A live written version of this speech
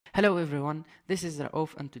Hello everyone, this is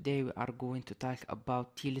Raouf and today we are going to talk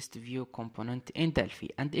about TListView component in Delphi,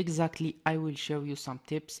 and exactly I will show you some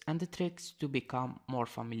tips and tricks to become more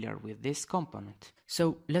familiar with this component.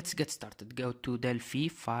 So let's get started. Go to Delphi,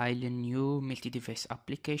 File, New, Multi-Device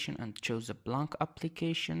Application and choose a blank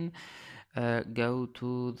application. Go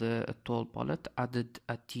to the tool palette, added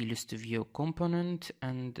a TListView component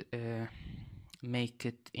and make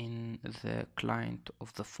it in the client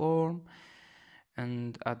of the form,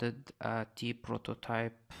 and added a T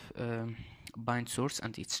prototype bind source,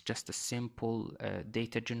 and it's just a simple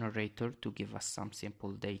data generator to give us some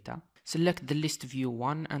simple data. Select the list view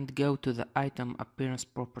 1 and go to the item appearance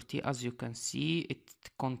property. As you can see, it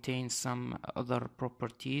contains some other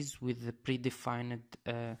properties with the predefined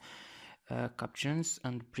captions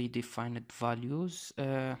and predefined values.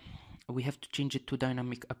 We have to change it to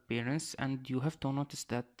dynamic appearance, and you have to notice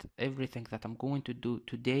that everything that I'm going to do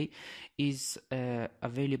today is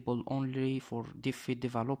available only for Delphi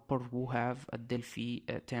developer who have a Delphi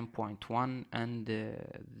 10.1 and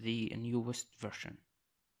the newest version.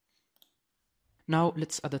 Now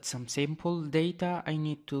let's add some sample data. I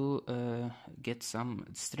need to get some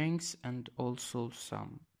strings and also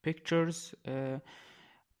some pictures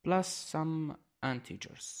plus some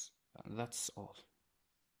integers. That's all.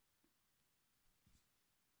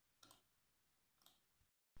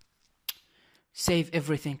 Save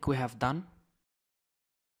everything we have done.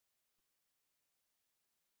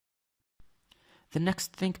 The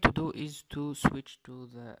next thing to do is to switch to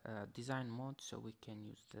the design mode so we can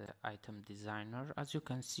use the item designer. As you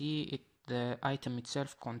can see, the item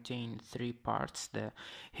itself contains three parts: the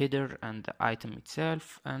header and the item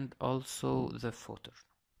itself and also the footer.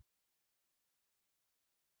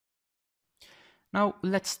 Now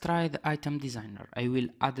let's try the item designer. I will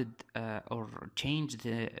add or change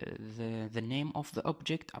the name of the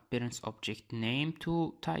object, appearance object name,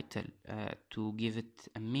 to title to give it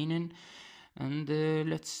a meaning. And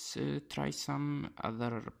let's try some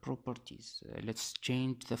other properties. Let's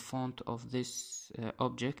change the font of this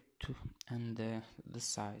object and the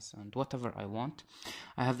size and whatever I want.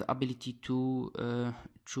 I have the ability to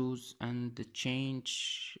choose and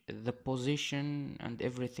change the position and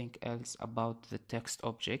everything else about the text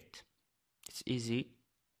object. It's easy.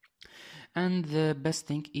 And the best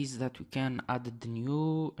thing is that we can add the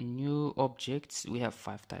new objects. We have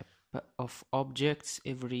 5 types of objects.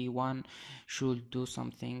 Every one should do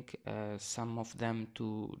something, some of them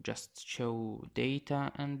to just show data,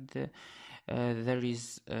 and there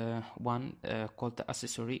is one called the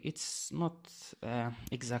accessory. It's not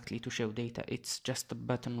exactly to show data, it's just a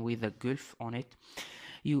button with a gulf on it.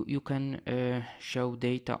 You can show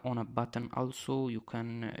data on a button. Also you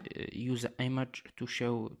can use an image to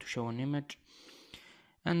show an image,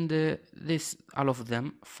 and this all of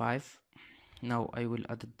them 5. Now I will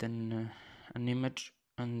add then an image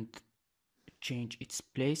and change its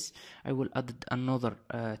place. I will add another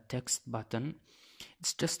text button.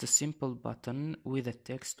 It's just a simple button with a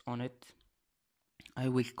text on it. I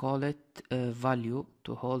will call it value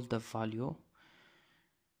to hold the value.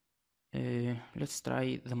 Let's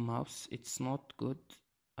try the mouse. It's not good,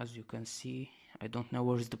 as you can see. I don't know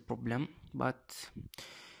where is the problem, but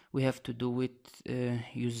we have to do it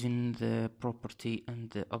using the property and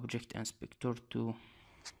the object inspector to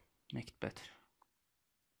make it better.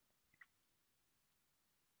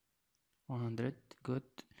 100, good.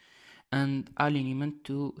 And alignment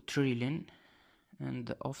to trillion and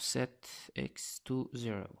the offset x to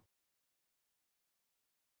 0.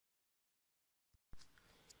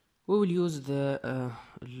 We will use the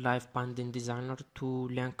live binding designer to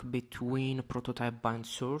link between prototype bind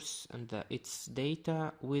source and its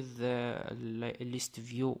data with the list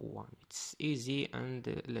view one. It's easy,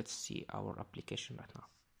 and let's see our application right now.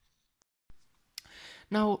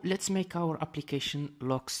 Now let's make our application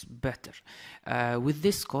looks better. With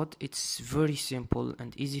this code, it's very simple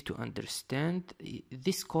and easy to understand.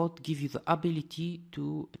 This code gives you the ability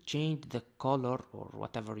to change the color or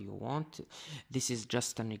whatever you want. This is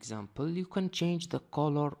just an example. You can change the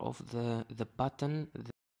color of the button,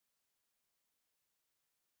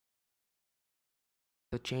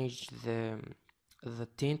 change the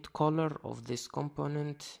tint color of this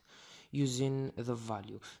component using the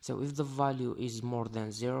value. So if the value is more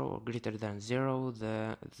than 0 or greater than 0,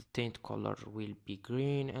 the tint color will be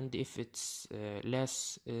green, and if it's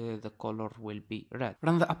less, the color will be red.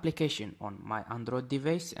 Run the application on my Android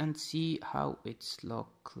device and see how it's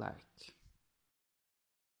look like.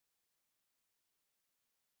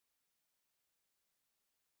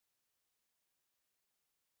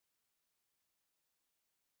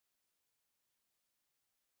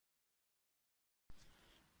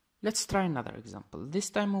 Let's try another example.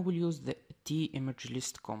 This time we will use the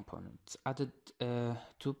TImageList component. Added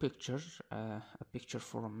two pictures, a picture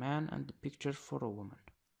for a man and a picture for a woman.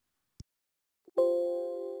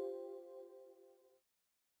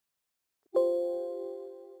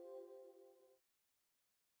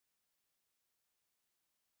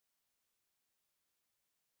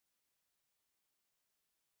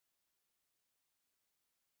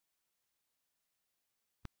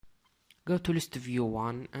 Go to ListView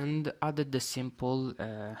 1 and added the simple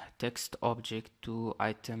text object to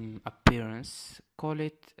item appearance. Call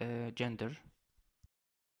it gender.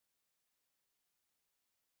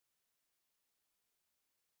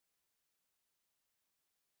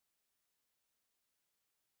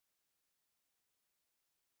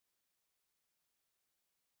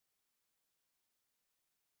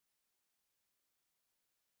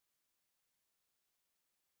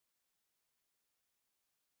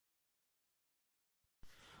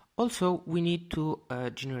 Also, we need to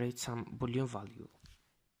generate some Boolean value.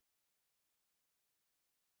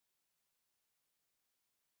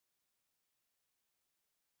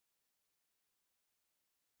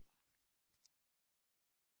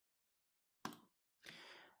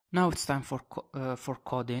 Now it's time for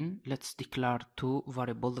coding. Let's declare two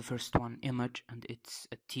variables. The first one image, and it's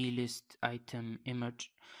a TList item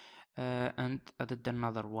image, and added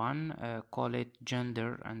another one. Call it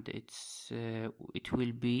gender, and it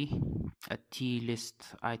will be a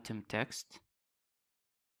TList item text.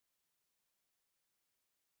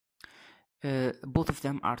 Both of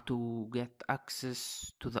them are to get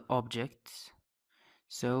access to the objects.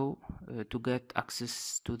 So to get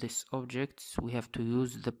access to this object, we have to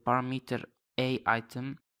use the parameter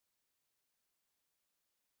aItem,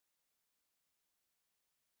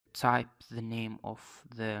 type the name of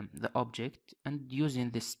the object, and using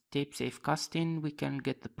this tape safe casting we can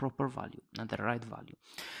get the proper value and the right value.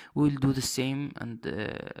 We'll do the same and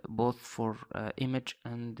both for image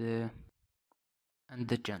and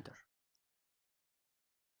the gender.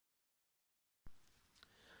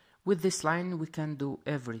 With this line we can do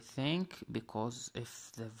everything, because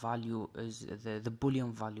if the value is the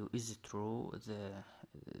boolean value is true,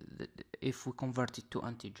 if we convert it to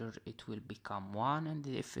integer it will become 1, and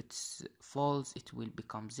if it's false it will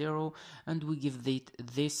become 0, and we give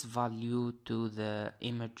this value to the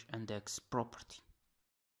image index property.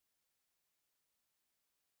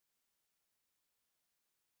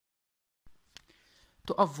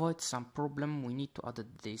 To avoid some problem, we need to add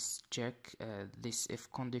this check, this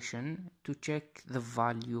if condition, to check the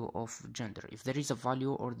value of gender. If there is a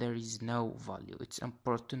value or there is no value, it's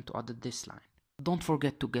important to add this line. Don't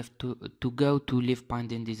forget to go to Leave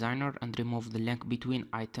Binding Designer and remove the link between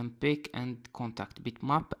item pick and contact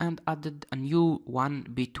bitmap, and added a new one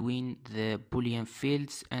between the boolean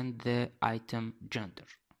fields and the item gender.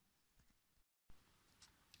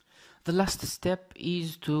 The last step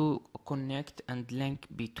is to connect and link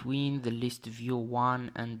between the list view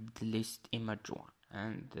 1 and the list image 1,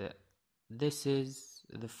 and this is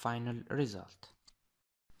the final result.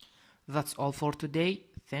 That's all for today.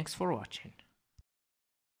 Thanks for watching.